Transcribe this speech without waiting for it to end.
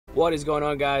What is going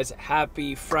on, guys?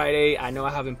 Happy Friday. I know I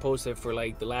haven't posted for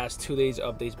like the last 2 days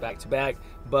updates back to back,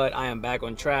 but I am back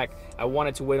on track. I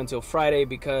wanted to wait until Friday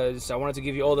because I wanted to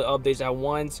give you all the updates at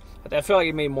once. I feel like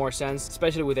it made more sense,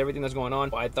 especially with everything that's going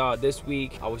on. I thought this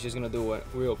week I was just gonna do a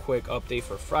real quick update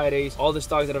for Fridays, all the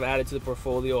stocks that I've added to the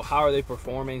portfolio, how are they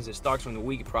performing, the stocks from the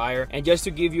week prior, and just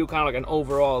to give you kind of like an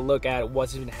overall look at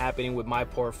what's been happening with my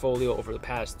portfolio over the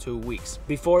past 2 weeks.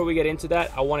 Before we get into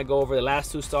that, I want to go over the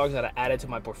last 2 stocks that I added to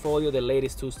my portfolio, the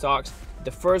latest 2 stocks.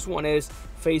 The first one is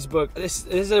Facebook. This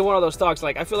is one of those stocks,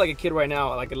 like I feel like a kid right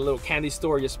now, like a little candy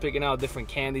store, just picking out different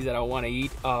candies that I want to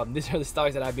eat. These are the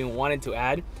stocks that I've been wanting to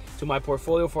add to my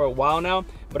portfolio for a while now,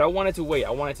 but I wanted to wait. I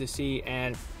wanted to see,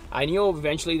 and I knew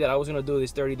eventually that I was going to do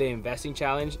this 30-day investing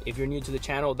challenge. If you're new to the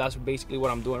channel, that's basically what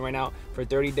I'm doing right now. For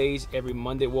 30 days, every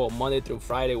Monday, well, Monday through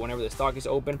Friday, whenever the stock is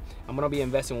open, I'm going to be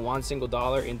investing $1 single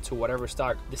into whatever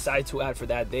stock I decide to add for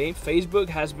that day. Facebook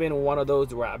has been one of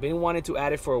those where I've been wanting to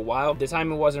add it for a while. The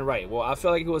timing wasn't right. Well, I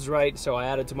felt like it was right, so I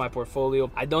added to my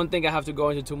portfolio. I don't think I have to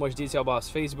go into too much detail about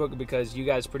Facebook because you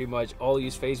guys pretty much all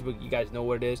use Facebook. You guys know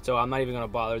what it is, so I'm not even going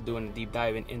to bother doing a deep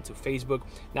dive into Facebook.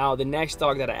 Now, the next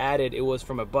stock that I added, it was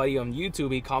from a buddy on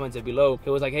YouTube. He commented below. It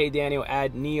was like, hey Daniel,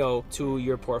 add NIO to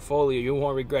your portfolio, you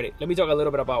won't regret it. Let me talk a little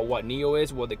bit about what NIO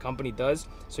is, what the company does,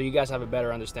 so you guys have a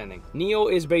better understanding.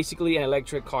 NIO is basically an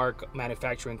electric car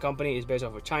manufacturing company. It's based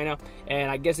off of China, and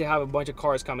I guess they have a bunch of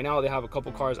cars coming out. They have a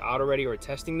couple cars out already or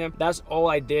testing them. That's all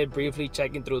I did, briefly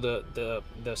checking through the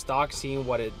stock, seeing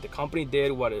what the company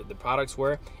did, what the products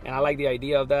were, and I like the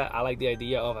idea of that. I like the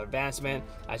idea of advancement.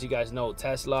 As you guys know,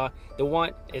 Tesla, the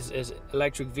one is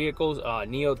electric vehicles,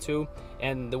 NIO 2,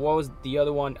 and what was the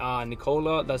other one,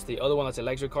 Nikola, that's the other one that's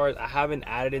electric cars. I haven't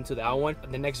added into that one.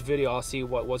 In the next video I'll see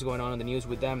what's going on in the news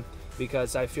with them,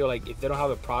 because I feel like if they don't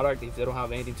have a product, if they don't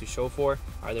have anything to show for,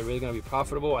 are they really going to be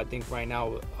profitable? I think right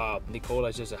now Nikola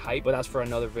is just a hype, but that's for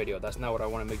another video. That's not what I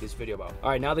want to make this video about.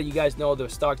 All right, now that you guys know the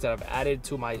stocks that I've added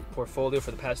to my portfolio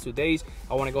for the past 2 days,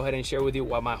 I want to go ahead and share with you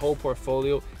what my whole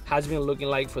portfolio has been looking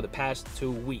like for the past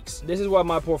 2 weeks. This is what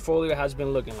my portfolio has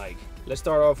been looking like. Let's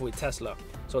start off with Tesla.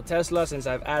 So Tesla, since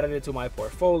I've added it to my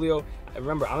portfolio,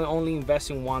 remember I'm only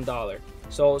investing $1.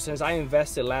 So since I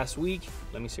invested last week,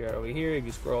 let me see right over here, if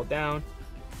you scroll down,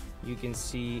 you can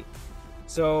see,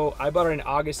 so I bought it in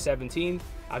August 17th.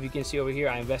 As you can see over here,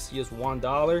 I invested just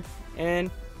 $1, and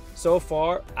so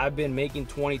far I've been making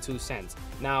 22 cents.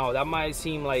 Now that might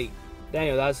seem like,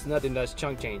 Daniel, that's nothing, that's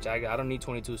chunk change. I don't need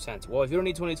 22 cents. Well, if you don't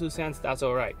need 22 cents, that's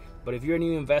all right. But if you're a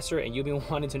new investor and you've been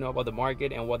wanting to know about the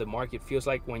market and what the market feels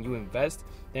like when you invest,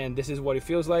 then this is what it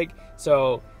feels like.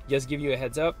 So just give you a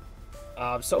heads up.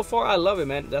 So far, I love it,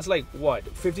 man. That's like, what,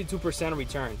 52%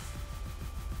 return.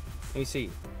 Let me see.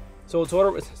 So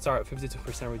total, sorry,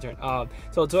 52% return.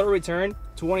 So total return,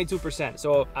 22%.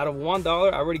 So out of $1,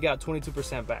 I already got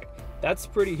 22% back. That's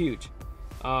pretty huge.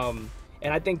 And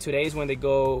I think today is when they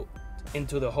go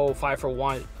into the whole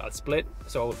 5-for-1 split.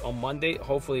 So on Monday,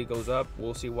 hopefully it goes up.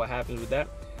 We'll see what happens with that.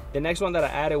 The next one that I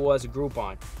added was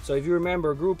Groupon. So if you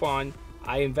remember Groupon,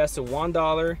 I invested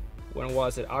 $1. When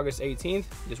was it? August 18th,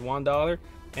 just $1.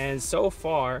 And so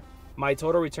far, my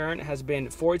total return has been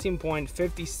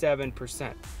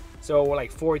 14.57%. So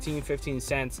like 15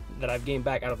 cents that I've gained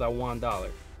back out of that $1.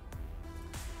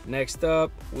 Next up,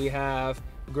 we have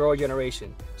Grow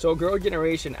Generation. So Grow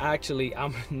Generation, actually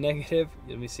I'm negative.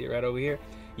 Let me see right over here.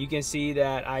 You can see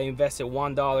that I invested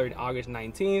 $1 in August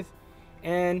 19th,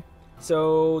 and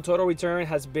so total return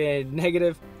has been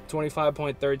negative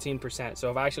 25.13%. So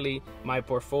I've actually, my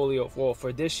portfolio, well,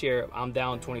 for this year I'm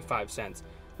down 25 cents,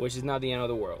 which is not the end of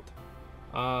the world.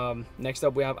 Next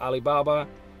up we have Alibaba.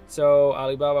 So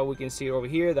Alibaba, we can see over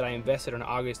here that I invested on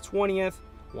August 20th,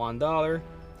 $1,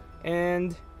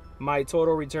 and my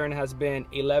total return has been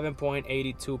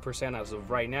 11.82% as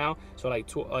of right now. So like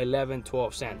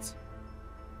 12 cents.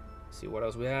 Let's see what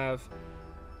else we have.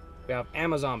 We have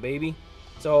Amazon, baby.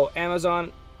 So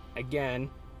Amazon, again,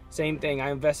 same thing.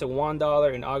 I invested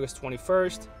 $1 in August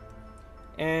 21st,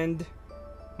 and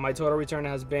my total return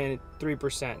has been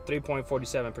 3%,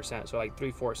 3.47%. So like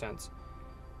 3-4 cents.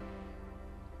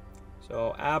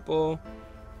 So Apple,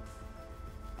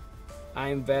 I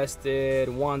invested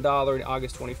 $1 in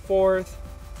August 24th,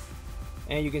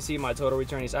 and you can see my total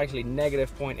return is actually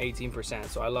negative 0.18%.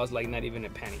 So I lost like not even a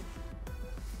penny.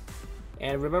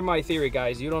 And remember my theory,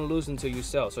 guys, you don't lose until you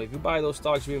sell. So if you buy those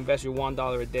stocks, you invest your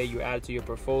 $1 a day, you add it to your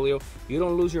portfolio, you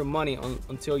don't lose your money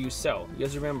until you sell.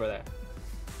 Just remember that.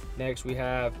 Next we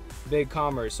have Big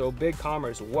Commerce. So Big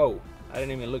Commerce, whoa, I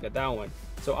didn't even look at that one.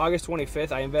 So August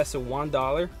 25th, I invested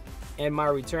 $1, and my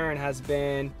return has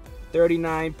been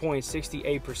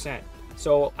 39.68%.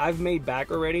 So I've made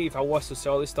back already, if I was to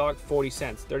sell this stock, 40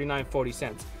 cents, 39, 40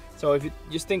 cents. So if you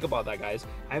just think about that, guys,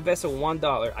 I invested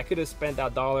 $1. I could have spent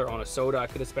that dollar on a soda. I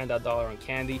could have spent that dollar on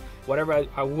candy, whatever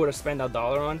I would have spent that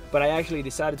dollar on. But I actually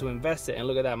decided to invest it, and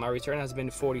look at that, my return has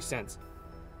been 40 cents.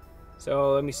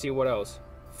 So let me see what else.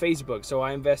 Facebook. So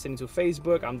I invested into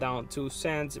Facebook. I'm down 2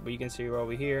 cents, but you can see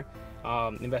over here.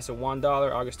 Invested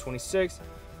 $1, August 26th,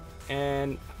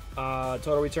 and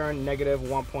total return negative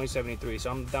 1.73. So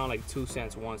I'm down like 2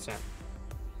 cents, 1 cent.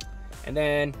 And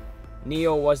then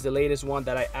NEO was the latest one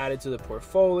that I added to the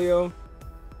portfolio,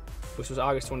 which was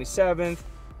August 27th,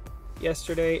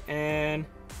 yesterday, and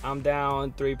I'm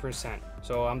down 3%.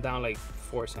 So I'm down like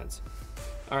 4 cents.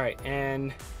 All right,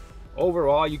 and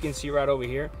overall, you can see right over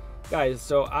here, guys.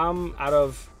 So I'm out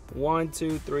of 1,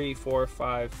 2, 3, 4,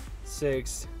 5,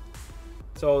 6.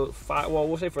 So 5. Well,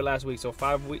 we'll say for last week. So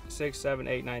 5 weeks, 6, 7,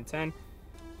 8, 9, 10.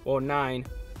 Well, 9.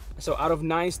 So out of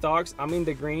 9 stocks, I'm in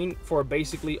the green for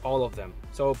basically all of them.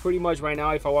 So pretty much right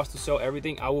now, if I was to sell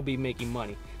everything, I will be making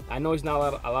money. I know it's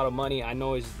not a lot of money. I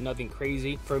know it's nothing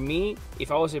crazy. For me,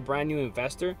 if I was a brand new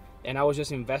investor and I was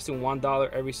just investing $1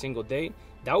 every single day,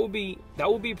 that would be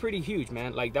pretty huge,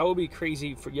 man. Like, that would be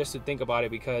crazy for just to think about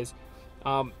it, because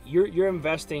you're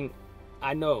investing,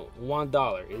 I know,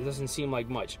 $1. It doesn't seem like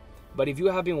much. But if you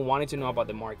have been wanting to know about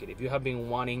the market, if you have been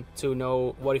wanting to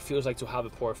know what it feels like to have a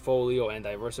portfolio and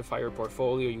diversify your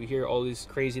portfolio, you hear all these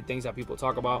crazy things that people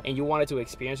talk about, and you wanted to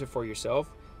experience it for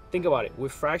yourself, think about it.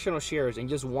 With fractional shares and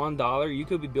just $1, you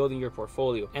could be building your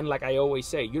portfolio. And like I always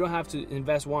say, you don't have to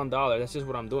invest $1. That's just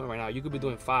what I'm doing right now. You could be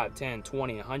doing 5, 10,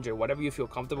 20, 100, whatever you feel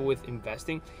comfortable with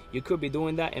investing. You could be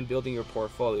doing that and building your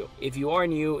portfolio. If you are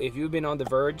new, if you've been on the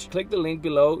verge, click the link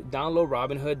below, download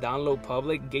Robinhood, download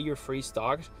Public, get your free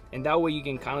stocks. And that way you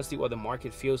can kind of see what the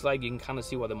market feels like. You can kind of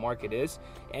see what the market is,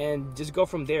 and just go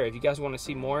from there. If you guys want to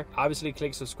see more, obviously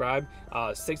click subscribe,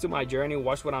 stick to my journey,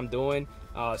 watch what I'm doing.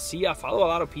 I follow a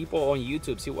lot of people on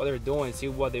YouTube, see what they're doing, see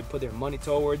what they put their money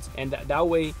towards, and that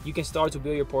way you can start to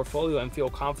build your portfolio and feel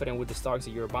confident with the stocks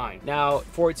that you're buying. Now,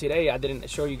 for today, I didn't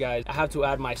show you guys. I have to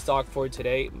add my stock for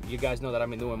today. You guys know that I've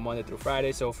been doing Monday through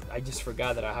Friday, so I just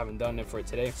forgot that I haven't done it for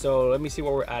today. So let me see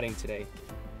what we're adding today.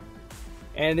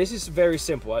 And this is very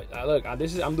simple. Look,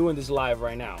 I'm doing this live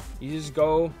right now. You just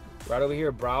go right over here,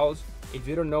 browse. If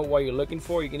you don't know what you're looking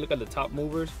for, you can look at the top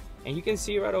movers, and you can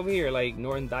see right over here, like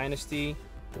Northern Dynasty.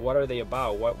 What are they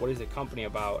about? What is the company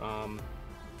about?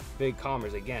 Big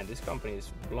Commerce. Again, this company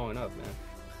is blowing up, man.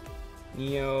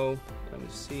 NEO. Let me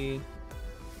see.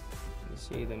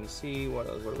 Let me see. What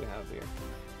else? What do we have here?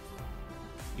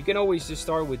 You can always just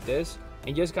start with this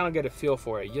and just kind of get a feel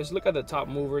for it. Just look at the top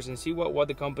movers and see what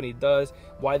the company does.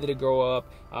 Why did it grow up?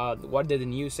 What did the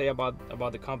news say about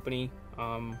the company?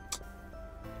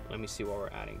 Let me see what we're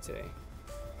adding today.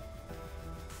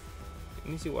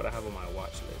 Let me see what I have on my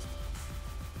watch list.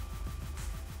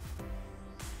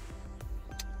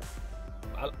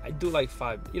 I do like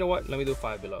 5. You know what? Let me do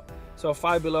 5 below. So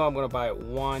 5 below, I'm gonna buy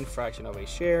 1 fraction of a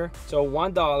share. So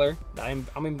 $1. I'm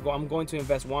going to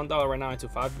invest $1 right now into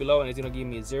 5 below, and it's gonna give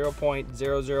me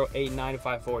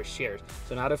 0.008954 shares.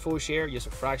 So not a full share, just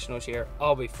a fractional share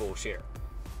of a full share.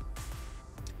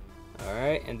 All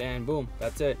right, and then boom,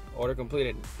 that's it. Order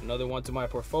completed. Another one to my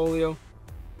portfolio.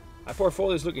 My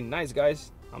portfolio is looking nice,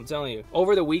 guys. I'm telling you.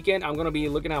 Over the weekend, I'm gonna be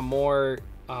looking at more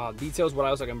details, what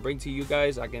else I can bring to you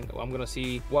guys. I'm gonna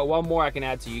see what more I can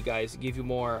add to you guys, give you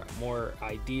more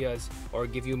ideas, or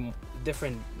give you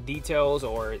different details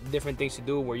or different things to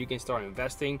do where you can start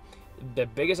investing. The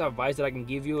biggest advice that I can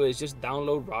give you is just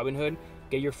download Robinhood,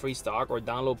 get your free stock, or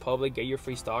download Public, get your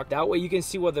free stock. That way you can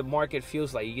see what the market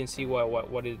feels like. You can see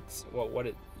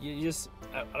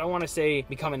I don't want to say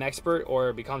become an expert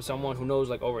or become someone who knows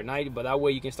like overnight, but that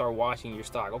way you can start watching your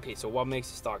stock. Okay, so what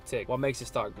makes the stock tick? What makes the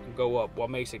stock go up? What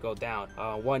makes it go down?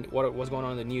 What's going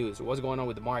on in the news? What's going on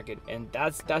with the market? And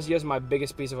that's just my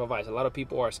biggest piece of advice. A lot of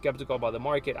people are skeptical about the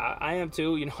market. I am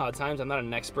too. You know, at times I'm not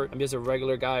an expert. I'm just a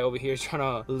regular guy over here trying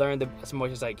to learn as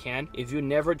much as I can. If you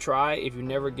never try, if you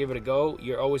never give it a go,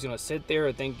 you're always gonna sit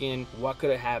there thinking, what could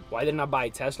have happened? Why didn't I buy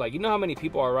Tesla? You know how many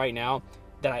people are right now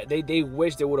that they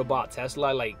wish they would have bought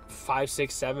Tesla like 5,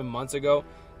 6, 7 months ago,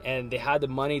 and they had the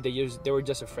money. They were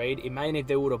just afraid. Imagine if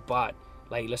they would have bought,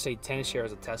 like, let's say 10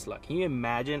 shares of Tesla. Can you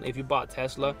imagine if you bought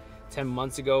Tesla 10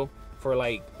 months ago for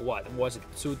like, what was it,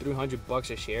 $200-300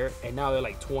 a share, and now they're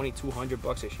like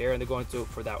 $2,200 a share, and they're going to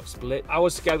for that split? I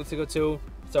was skeptical too,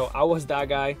 so I was that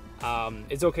guy.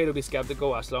 It's okay to be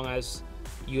skeptical as long as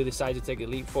you decide to take a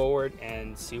leap forward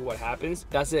and see what happens.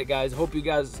 That's it, guys. Hope you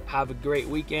guys have a great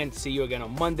weekend. See you again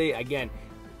on Monday. Again,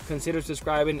 consider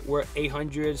subscribing. We're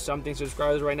 800 something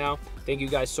subscribers right now. Thank you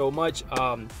guys so much.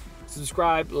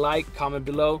 Subscribe, like, comment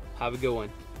below. Have a good one.